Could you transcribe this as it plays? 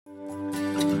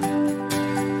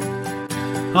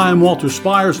Hi, I'm Walter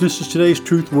Spires, and this is today's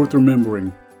Truth Worth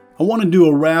Remembering. I want to do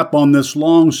a wrap on this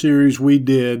long series we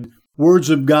did, Words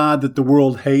of God that the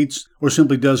world hates or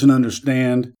simply doesn't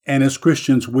understand, and as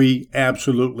Christians we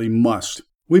absolutely must.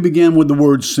 We began with the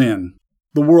word sin.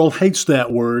 The world hates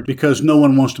that word because no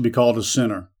one wants to be called a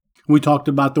sinner. We talked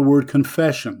about the word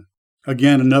confession.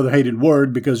 Again, another hated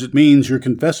word because it means you're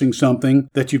confessing something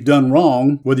that you've done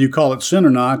wrong, whether you call it sin or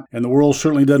not, and the world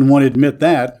certainly doesn't want to admit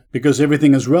that because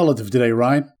everything is relative today,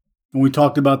 right? And we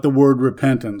talked about the word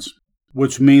repentance,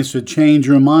 which means to change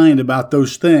your mind about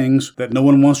those things that no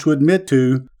one wants to admit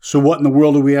to, so what in the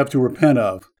world do we have to repent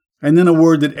of? And then a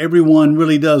word that everyone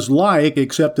really does like,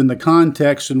 except in the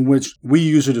context in which we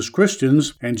use it as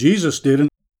Christians, and Jesus did, and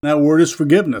that word is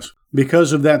forgiveness.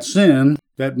 Because of that sin,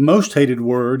 that most hated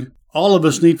word, all of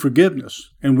us need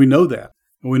forgiveness, and we know that.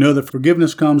 And we know that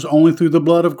forgiveness comes only through the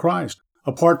blood of Christ.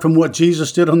 Apart from what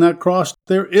Jesus did on that cross,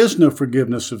 there is no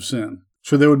forgiveness of sin.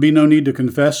 So there would be no need to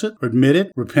confess it, admit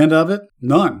it, repent of it,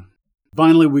 none.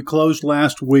 Finally, we closed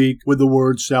last week with the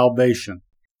word salvation.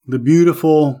 The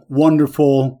beautiful,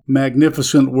 wonderful,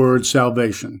 magnificent word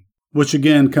salvation, which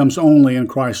again comes only in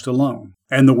Christ alone.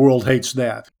 And the world hates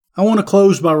that. I want to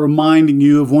close by reminding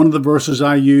you of one of the verses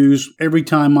I use every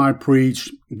time I preach,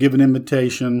 give an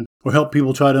invitation, or help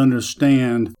people try to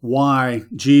understand why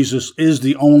Jesus is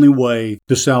the only way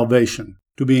to salvation,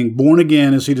 to being born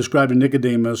again, as he described to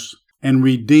Nicodemus, and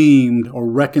redeemed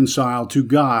or reconciled to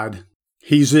God.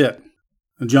 He's it.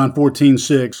 In John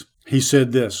 14:6, he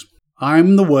said this, "I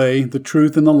am the way, the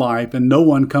truth, and the life, and no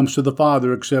one comes to the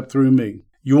Father except through me."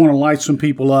 You want to light some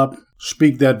people up?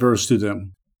 Speak that verse to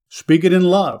them. Speak it in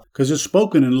love, because it's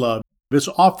spoken in love. It's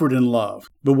offered in love.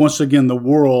 But once again, the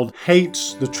world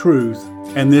hates the truth,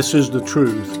 and this is the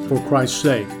truth for Christ's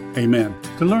sake. Amen.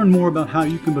 To learn more about how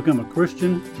you can become a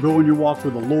Christian, grow in your walk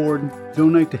with the Lord,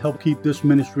 donate to help keep this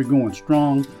ministry going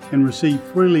strong, and receive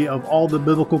freely of all the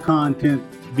biblical content,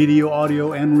 video,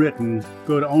 audio, and written,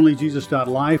 go to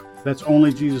onlyjesus.life. That's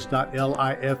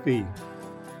onlyjesus.life.